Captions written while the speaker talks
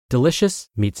Delicious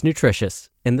meets nutritious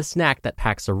in the snack that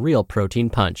packs a real protein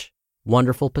punch.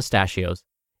 Wonderful Pistachios.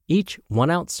 Each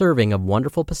 1-ounce serving of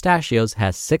Wonderful Pistachios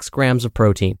has 6 grams of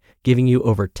protein, giving you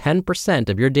over 10%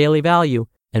 of your daily value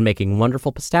and making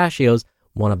Wonderful Pistachios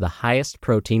one of the highest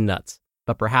protein nuts.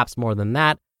 But perhaps more than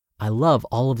that, I love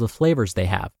all of the flavors they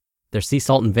have. Their sea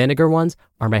salt and vinegar ones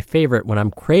are my favorite when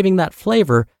I'm craving that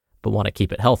flavor but want to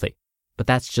keep it healthy. But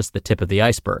that's just the tip of the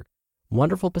iceberg.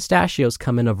 Wonderful Pistachios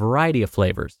come in a variety of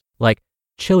flavors, like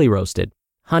chili roasted,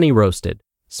 honey roasted,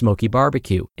 smoky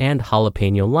barbecue, and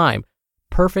jalapeno lime,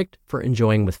 perfect for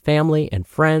enjoying with family and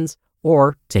friends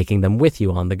or taking them with you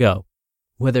on the go.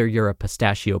 Whether you're a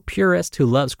pistachio purist who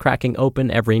loves cracking open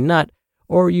every nut,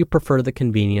 or you prefer the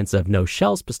convenience of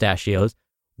no-shells pistachios,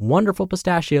 Wonderful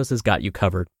Pistachios has got you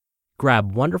covered.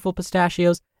 Grab Wonderful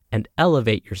Pistachios and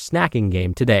elevate your snacking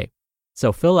game today.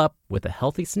 So fill up with a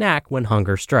healthy snack when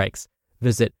hunger strikes.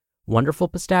 Visit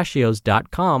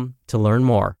wonderfulpistachios.com to learn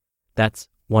more. That's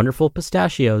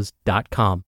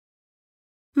wonderfulpistachios.com.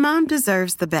 Mom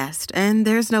deserves the best, and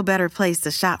there's no better place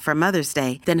to shop for Mother's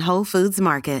Day than Whole Foods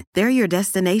Market. They're your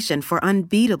destination for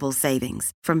unbeatable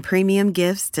savings, from premium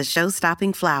gifts to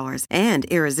show-stopping flowers and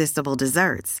irresistible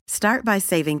desserts. Start by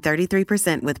saving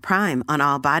 33% with Prime on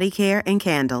all body care and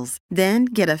candles. Then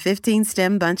get a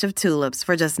 15-stem bunch of tulips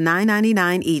for just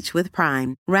 $9.99 each with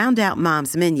Prime. Round out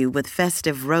Mom's menu with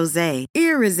festive rosé,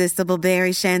 irresistible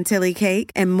berry chantilly cake,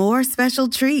 and more special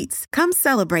treats. Come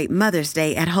celebrate Mother's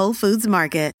Day at Whole Foods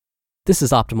Market. This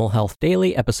is Optimal Health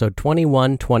Daily, episode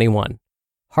 2121,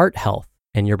 Heart Health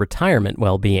and Your Retirement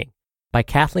Well-Being, by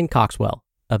Kathleen Coxwell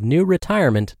of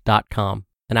newretirement.com.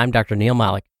 And I'm Dr. Neil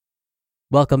Malik.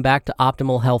 Welcome back to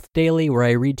Optimal Health Daily, where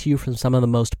I read to you from some of the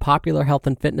most popular health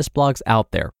and fitness blogs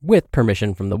out there, with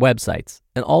permission from the websites,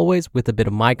 and always with a bit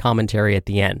of my commentary at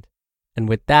the end. And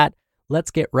with that,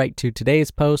 let's get right to today's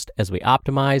post as we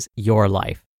optimize your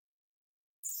life.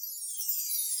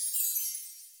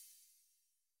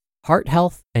 Heart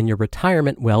Health and Your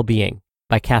Retirement Well-Being,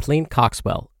 by Kathleen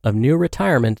Coxwell of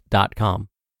newretirement.com.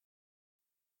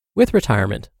 With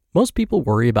retirement, most people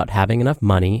worry about having enough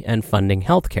money and funding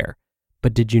healthcare.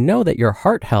 But did you know that your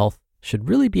heart health should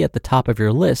really be at the top of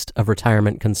your list of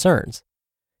retirement concerns?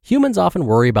 Humans often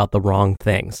worry about the wrong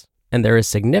things, and there is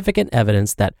significant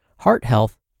evidence that heart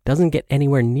health doesn't get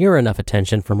anywhere near enough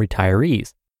attention from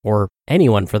retirees, or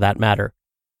anyone for that matter.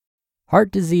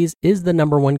 Heart disease is the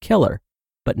number one killer,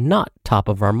 but not top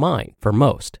of our mind for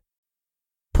most.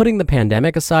 Putting the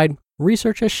pandemic aside,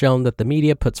 research has shown that the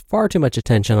media puts far too much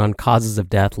attention on causes of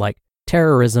death like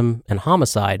terrorism and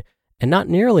homicide, and not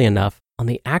nearly enough on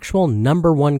the actual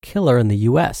number one killer in the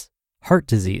US, heart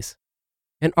disease.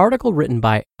 An article written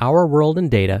by Our World in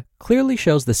Data clearly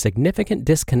shows the significant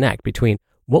disconnect between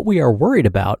what we are worried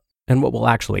about and what will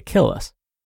actually kill us.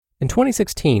 In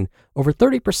 2016, over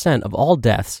 30% of all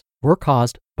deaths were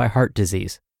caused by heart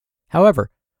disease. However,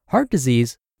 heart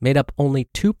disease made up only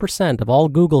 2% of all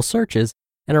Google searches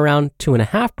and around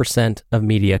 2.5% of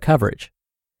media coverage.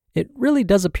 It really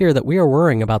does appear that we are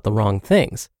worrying about the wrong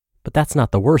things, but that's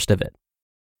not the worst of it.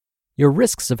 Your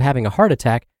risks of having a heart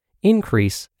attack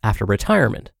increase after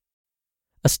retirement.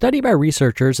 A study by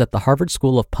researchers at the Harvard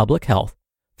School of Public Health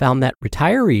found that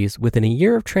retirees within a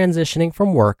year of transitioning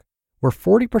from work were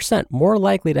 40% more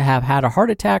likely to have had a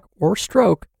heart attack or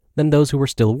stroke than those who were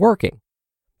still working.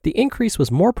 The increase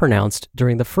was more pronounced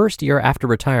during the first year after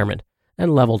retirement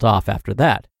and leveled off after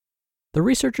that. The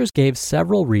researchers gave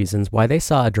several reasons why they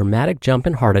saw a dramatic jump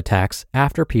in heart attacks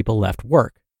after people left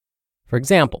work. For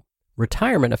example,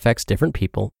 retirement affects different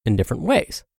people in different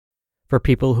ways. For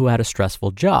people who had a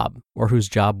stressful job or whose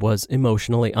job was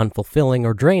emotionally unfulfilling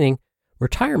or draining,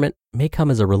 retirement may come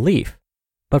as a relief.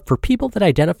 But for people that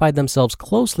identified themselves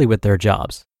closely with their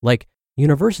jobs, like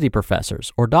university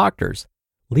professors or doctors,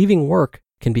 leaving work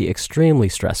can be extremely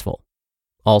stressful.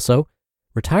 Also,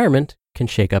 retirement can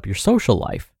shake up your social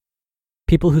life.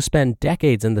 People who spend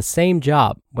decades in the same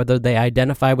job, whether they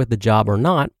identify with the job or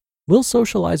not, will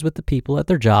socialize with the people at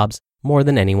their jobs more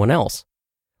than anyone else.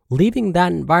 Leaving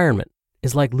that environment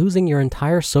is like losing your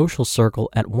entire social circle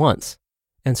at once,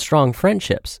 and strong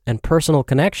friendships and personal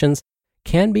connections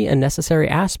can be a necessary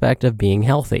aspect of being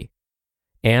healthy.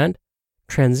 And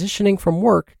transitioning from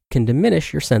work can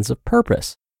diminish your sense of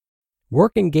purpose.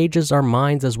 Work engages our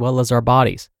minds as well as our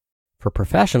bodies. For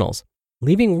professionals,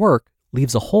 leaving work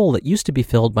leaves a hole that used to be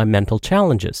filled by mental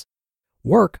challenges.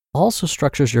 Work also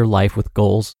structures your life with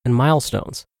goals and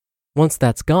milestones. Once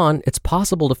that's gone, it's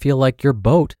possible to feel like your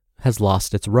boat has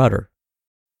lost its rudder.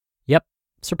 Yep,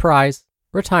 surprise,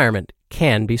 retirement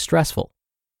can be stressful.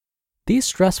 These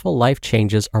stressful life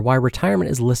changes are why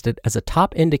retirement is listed as a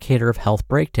top indicator of health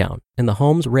breakdown in the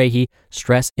Holmes-Rahe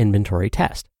Stress Inventory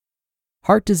Test.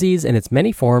 Heart disease in its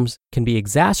many forms can be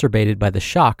exacerbated by the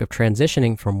shock of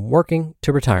transitioning from working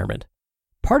to retirement.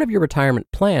 Part of your retirement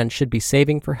plan should be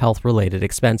saving for health-related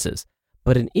expenses,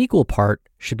 but an equal part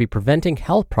should be preventing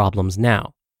health problems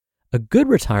now. A good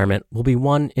retirement will be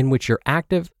one in which you're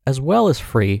active as well as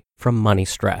free from money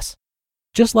stress.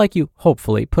 Just like you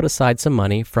hopefully put aside some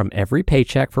money from every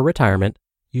paycheck for retirement,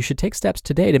 you should take steps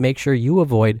today to make sure you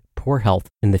avoid poor health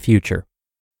in the future.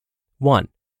 1.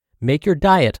 Make your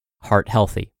diet heart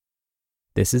healthy.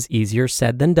 This is easier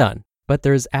said than done, but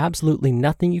there is absolutely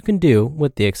nothing you can do,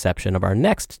 with the exception of our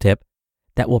next tip,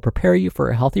 that will prepare you for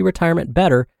a healthy retirement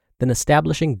better than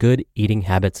establishing good eating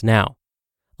habits now.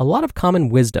 A lot of common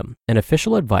wisdom and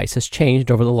official advice has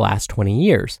changed over the last 20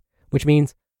 years, which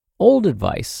means old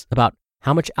advice about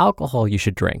how much alcohol you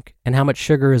should drink and how much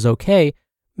sugar is okay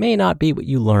may not be what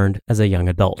you learned as a young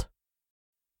adult.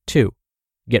 2.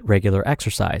 Get regular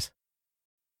exercise.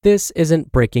 This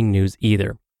isn't breaking news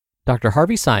either. Dr.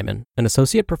 Harvey Simon, an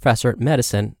associate professor at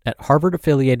medicine at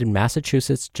Harvard-affiliated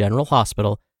Massachusetts General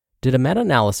Hospital, did a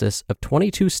meta-analysis of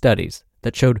 22 studies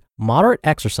that showed moderate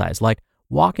exercise, like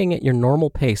walking at your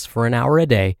normal pace for an hour a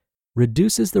day,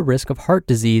 reduces the risk of heart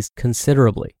disease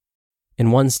considerably.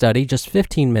 In one study, just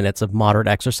 15 minutes of moderate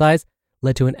exercise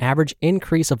led to an average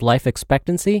increase of life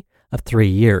expectancy of 3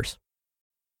 years.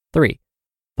 3.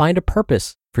 Find a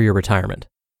purpose for your retirement.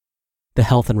 The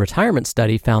Health and Retirement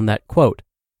Study found that, quote,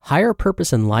 higher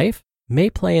purpose in life may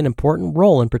play an important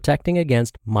role in protecting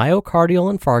against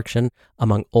myocardial infarction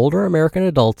among older American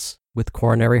adults with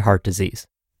coronary heart disease,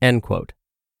 end quote.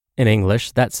 In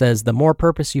English, that says the more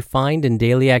purpose you find in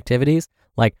daily activities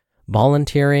like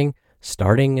volunteering,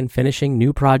 starting and finishing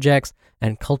new projects,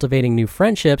 and cultivating new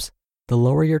friendships, the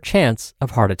lower your chance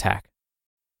of heart attack.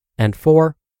 And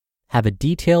 4, have a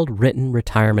detailed written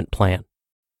retirement plan.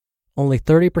 Only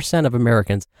 30% of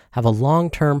Americans have a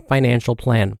long-term financial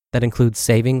plan that includes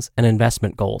savings and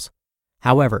investment goals.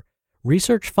 However,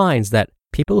 research finds that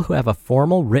people who have a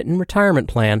formal written retirement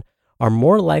plan are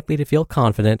more likely to feel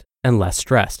confident and less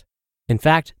stressed. In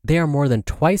fact, they are more than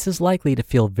twice as likely to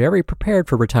feel very prepared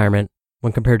for retirement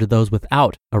when compared to those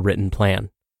without a written plan.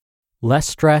 Less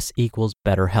stress equals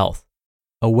better health.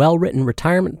 A well-written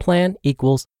retirement plan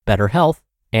equals better health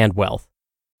and wealth.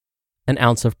 An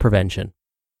ounce of prevention.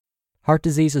 Heart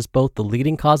disease is both the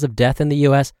leading cause of death in the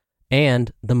U.S.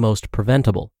 and the most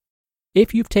preventable.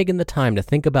 If you've taken the time to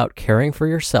think about caring for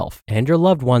yourself and your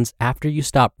loved ones after you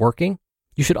stop working,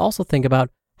 you should also think about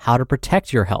how to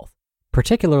protect your health,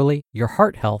 particularly your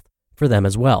heart health, for them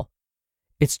as well.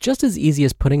 It's just as easy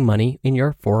as putting money in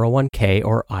your 401k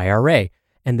or IRA,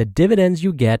 and the dividends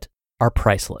you get are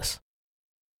priceless.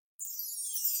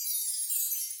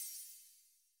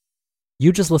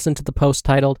 You just listened to the post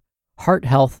titled Heart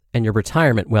Health and Your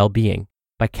Retirement Well-Being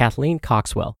by Kathleen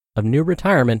Coxwell of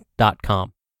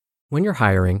newretirement.com. When you're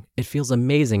hiring, it feels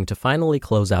amazing to finally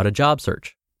close out a job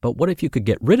search. But what if you could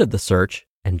get rid of the search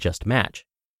and just match?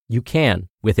 You can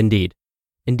with Indeed.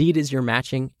 Indeed is your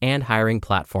matching and hiring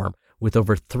platform with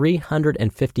over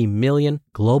 350 million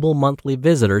global monthly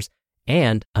visitors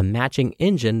and a matching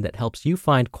engine that helps you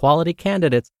find quality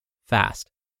candidates fast.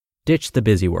 Ditch the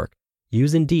busy work.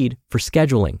 Use Indeed for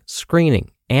scheduling, screening,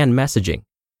 and messaging.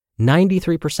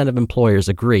 93% of employers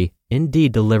agree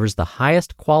Indeed delivers the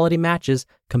highest quality matches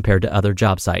compared to other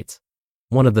job sites.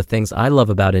 One of the things I love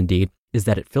about Indeed is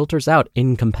that it filters out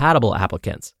incompatible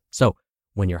applicants. So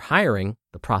when you're hiring,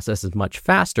 the process is much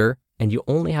faster and you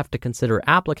only have to consider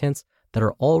applicants that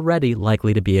are already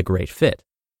likely to be a great fit.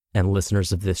 And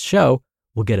listeners of this show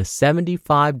will get a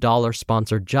 $75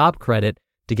 sponsored job credit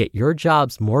to get your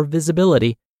jobs more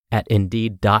visibility at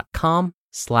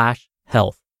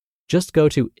Indeed.com/health. Just go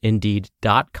to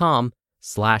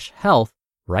Indeed.com/health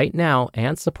right now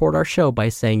and support our show by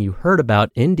saying you heard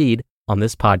about Indeed on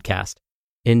this podcast.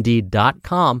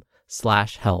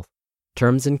 Indeed.com/health.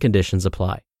 Terms and conditions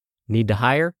apply. Need to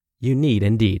hire? You need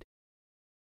Indeed.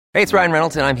 Hey, it's Ryan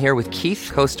Reynolds, and I'm here with Keith,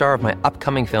 co-star of my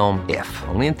upcoming film, If,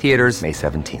 only in theaters May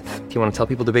 17th. Do you want to tell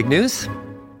people the big news?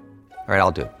 All right,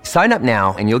 I'll do it. Sign up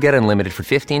now and you'll get unlimited for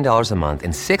 $15 a month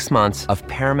and 6 months of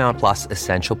Paramount Plus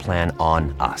Essential Plan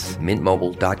on us.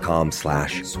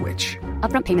 MintMobile.com/switch.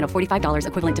 Upfront payment of $45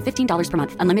 equivalent to $15 per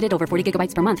month. Unlimited over 40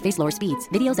 gigabytes per month. Face lower speeds.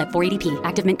 Videos at 480p.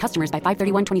 Active Mint customers by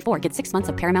 531.24 get 6 months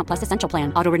of Paramount Plus Essential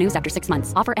Plan. Auto renews after 6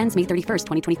 months. Offer ends May 31st,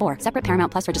 2024. Separate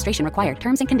Paramount Plus registration required.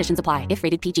 Terms and conditions apply if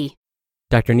rated PG.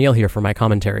 Dr. Neil here for my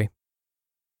commentary.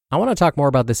 I want to talk more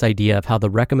about this idea of how the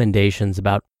recommendations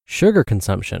about sugar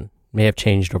consumption may have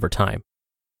changed over time.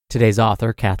 Today's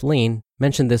author, Kathleen,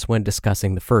 mentioned this when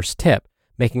discussing the first tip,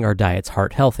 making our diets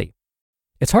heart healthy.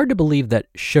 It's hard to believe that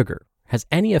sugar has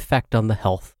any effect on the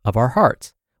health of our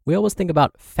hearts. We always think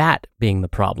about fat being the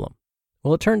problem.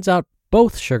 Well, it turns out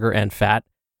both sugar and fat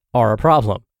are a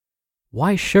problem.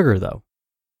 Why sugar, though?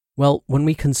 Well, when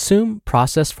we consume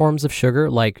processed forms of sugar,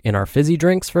 like in our fizzy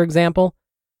drinks, for example,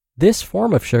 this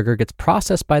form of sugar gets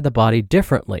processed by the body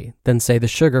differently than, say, the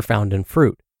sugar found in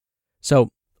fruit.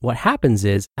 So what happens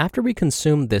is, after we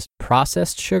consume this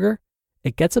processed sugar,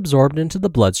 it gets absorbed into the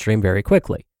bloodstream very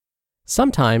quickly.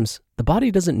 Sometimes the body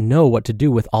doesn't know what to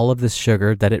do with all of this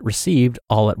sugar that it received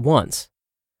all at once.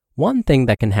 One thing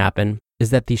that can happen is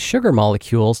that these sugar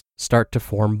molecules start to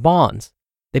form bonds.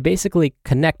 They basically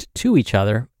connect to each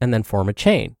other and then form a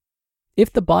chain.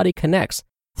 If the body connects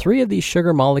 3 of these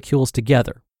sugar molecules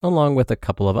together, along with a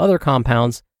couple of other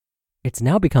compounds, it's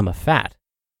now become a fat.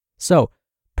 So,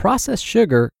 processed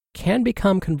sugar can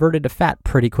become converted to fat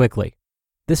pretty quickly.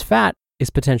 This fat is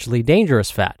potentially dangerous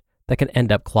fat that can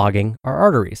end up clogging our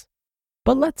arteries.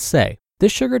 But let's say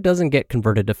this sugar doesn't get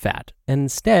converted to fat and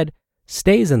instead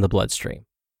stays in the bloodstream.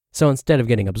 So instead of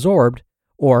getting absorbed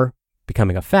or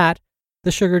becoming a fat,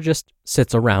 the sugar just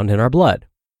sits around in our blood.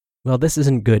 Well, this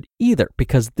isn't good either,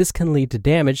 because this can lead to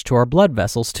damage to our blood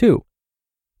vessels too.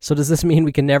 So does this mean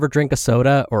we can never drink a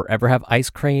soda or ever have ice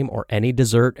cream or any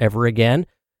dessert ever again?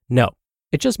 No.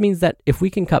 It just means that if we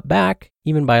can cut back,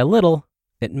 even by a little,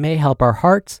 it may help our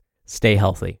hearts stay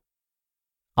healthy.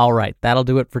 All right, that'll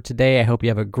do it for today. I hope you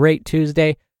have a great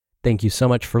Tuesday. Thank you so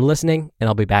much for listening, and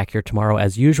I'll be back here tomorrow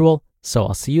as usual. So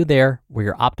I'll see you there where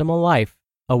your optimal life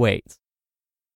awaits.